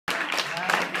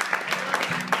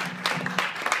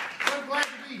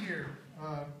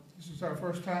This is our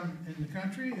first time in the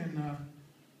country, and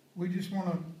we just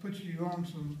want to put you on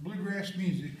some bluegrass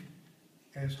music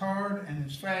as hard and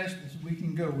as fast as we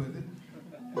can go with it.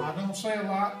 I don't say a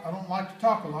lot. I don't like to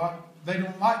talk a lot. They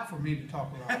don't like for me to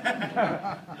talk a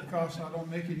lot because I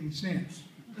don't make any sense,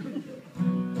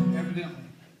 evidently.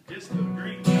 Just the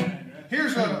green line, right?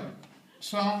 Here's a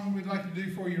song we'd like to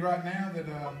do for you right now that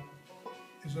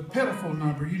is a pitiful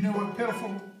number. You know what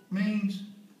pitiful means?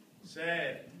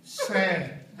 Sad.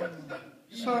 Sad.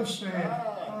 So sad.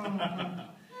 Oh.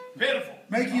 Pitiful.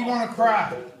 Make you want to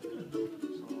cry.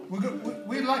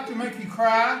 We'd like to make you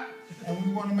cry, and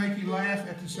we want to make you laugh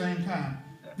at the same time.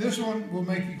 This one will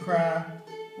make you cry.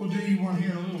 We'll do you one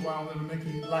here in a little while that'll make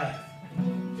you laugh.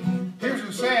 Here's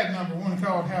a sad number, one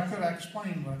called How Could I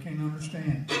Explain What I Can't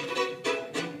Understand.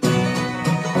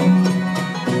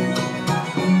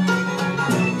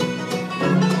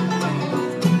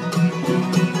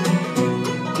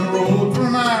 The road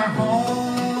from our home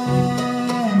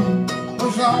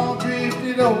was all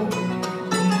drifted over.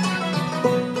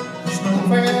 The snow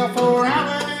fell for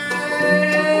hours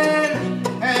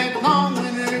that long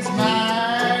winter's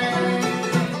night.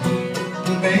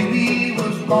 The baby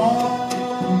was born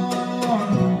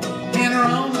in her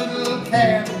own little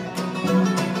cabin,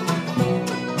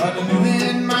 but I knew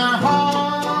in my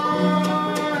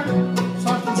heart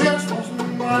something just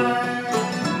wasn't right.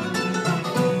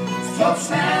 So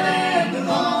sad and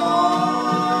alone,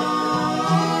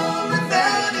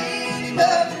 without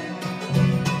anybody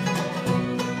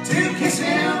to kiss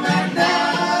him at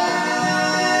night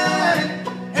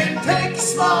and take his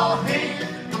small hand.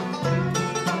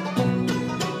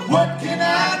 What can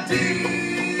I do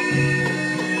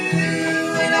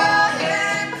when I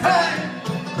am crying?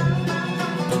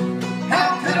 How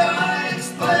could I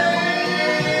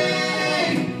explain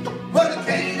what I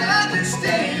can't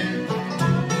understand?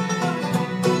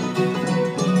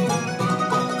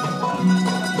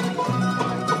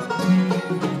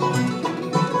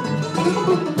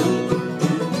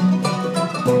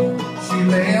 She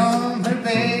lay on her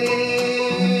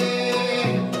bed,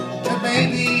 the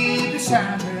baby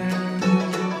beside her.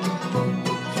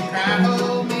 She cried,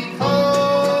 hold me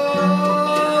close,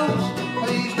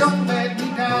 please don't let me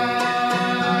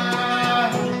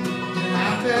die. And I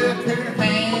took her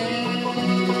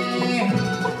hand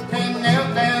and knelt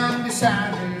down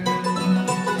beside her.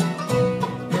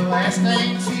 The last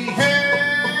thing she heard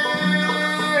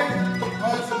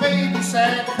was the baby's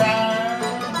sad cry.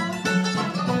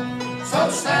 So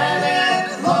sad and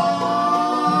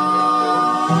alone,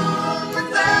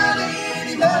 without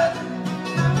anybody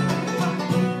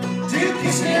to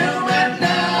kiss him at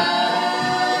night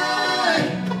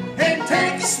and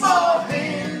take his small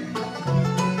hand.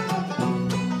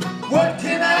 What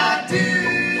can I do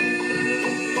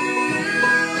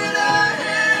when I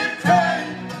am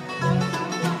crying?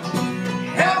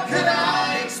 How could I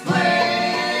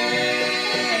explain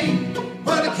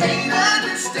what I can't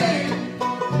understand?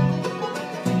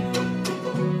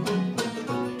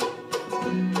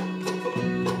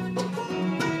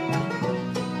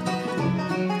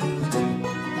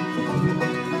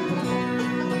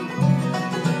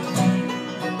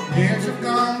 Years have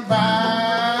gone by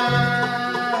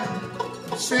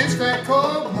since that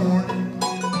cold morning,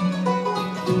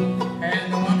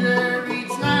 and I wonder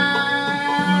each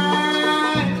night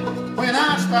when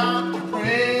I stop to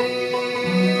pray,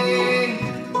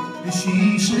 is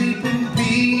she sleep in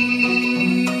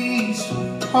peace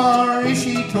or is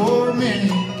she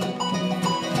tormented?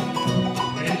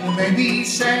 When the baby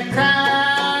sad cry,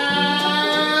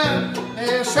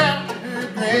 they'll shout to her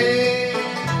grave.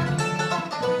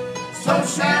 So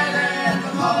sad and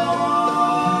alone,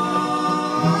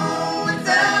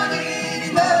 without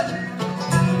anybody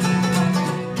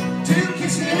to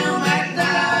kiss him at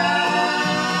night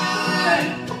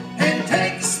and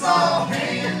take his small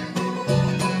hand.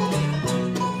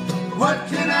 What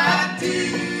can I do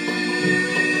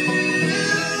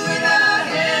when I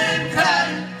am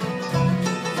crying?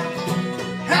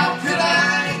 How could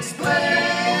I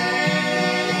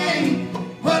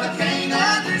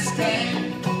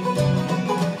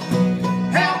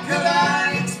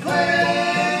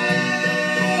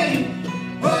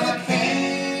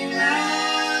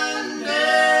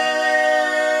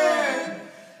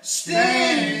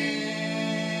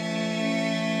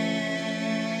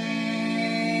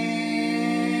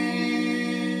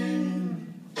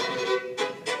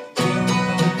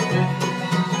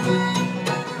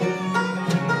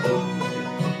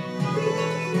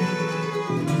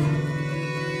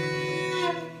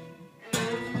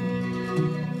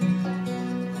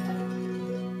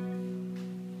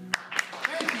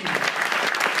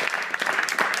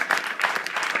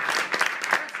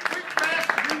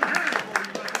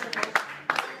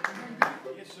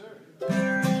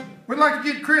like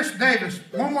to get Chris Davis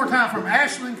one more time from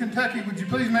Ashland, Kentucky. Would you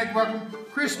please make welcome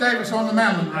Chris Davis on the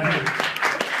mandolin right here.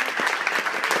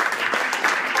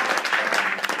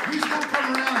 He's going to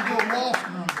come around and do a waltz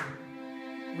number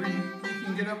where you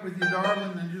can get up with your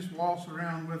darling and just waltz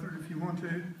around with her if you want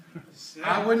to.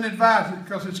 I wouldn't advise it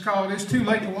because it's called It's Too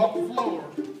Late to Walk the Floor.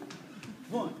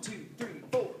 1, 2, 3,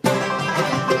 4.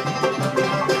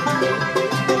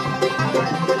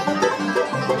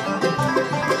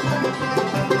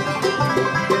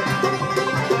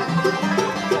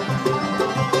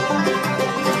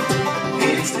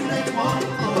 It's too late to walk the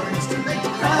floor, it's too late to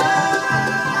cry.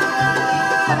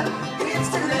 It's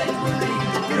too late to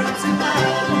believe you're up tonight.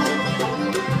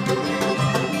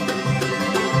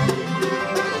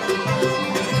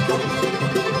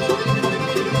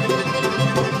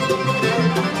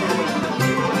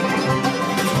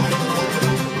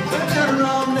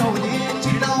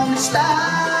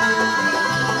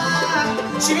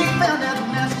 She found out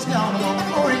now she's gonna walk the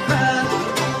floor and cry.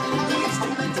 It's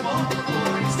too late to walk the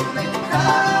floor, it's too late to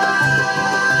cry.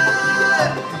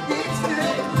 It's too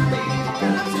late to believe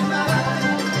you're up tonight.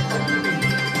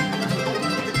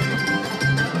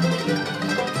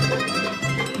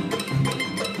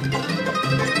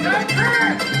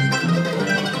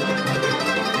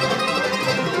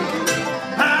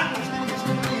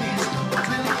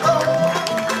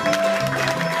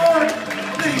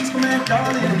 Please come back,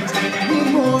 darling.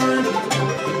 Anymore.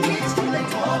 It's too late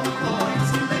to walk the floor,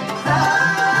 it's too late to cry.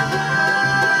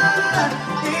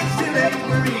 It's too late to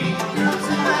worry, you're up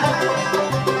tonight.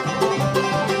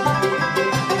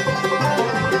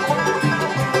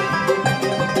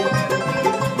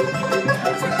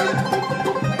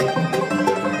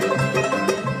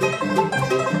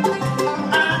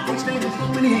 I can't stand it so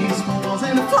many smalls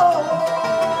and the floor,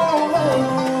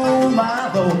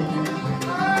 my Lord.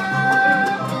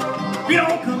 You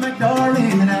don't come back,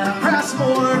 darling, and I'll cry some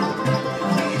more.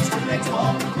 It's too late to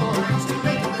walk the floor, it's too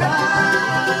late to cry.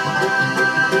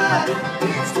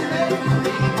 It's too late to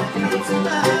believe that you're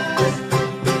tonight.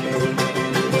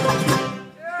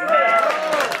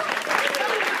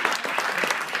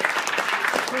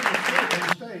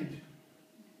 Stage.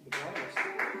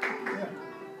 Yeah.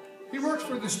 He works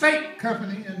for the state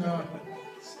company in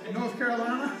North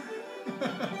Carolina.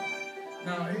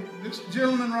 Now, this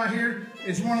gentleman right here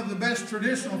is one of the best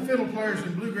traditional fiddle players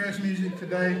in bluegrass music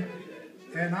today,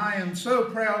 and I am so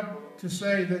proud to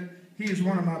say that he is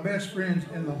one of my best friends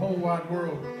in the whole wide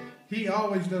world. He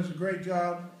always does a great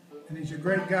job, and he's a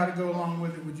great guy to go along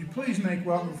with it. Would you please make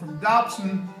welcome from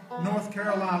Dobson, North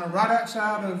Carolina, right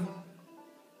outside of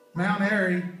Mount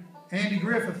Airy, Andy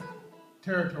Griffith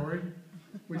territory.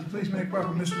 Would you please make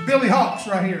welcome Mr. Billy Hawks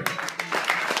right here.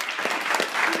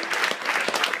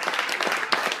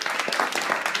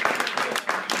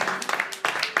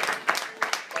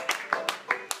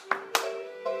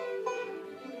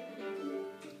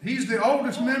 He's the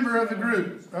oldest member of the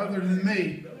group, other than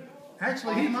me.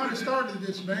 Actually, he might have started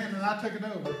this band and I took it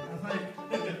over, I think,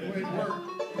 the way it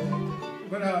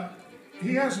worked. But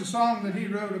he has a song that he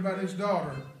wrote about his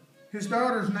daughter. His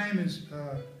daughter's name is,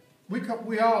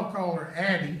 we all call her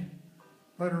Addie,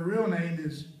 but her real name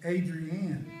is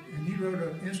Adrienne. And he wrote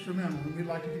an instrumental, and we'd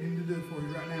like to get him to do it for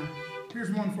you right now.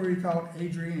 Here's one for you called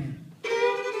Adrienne.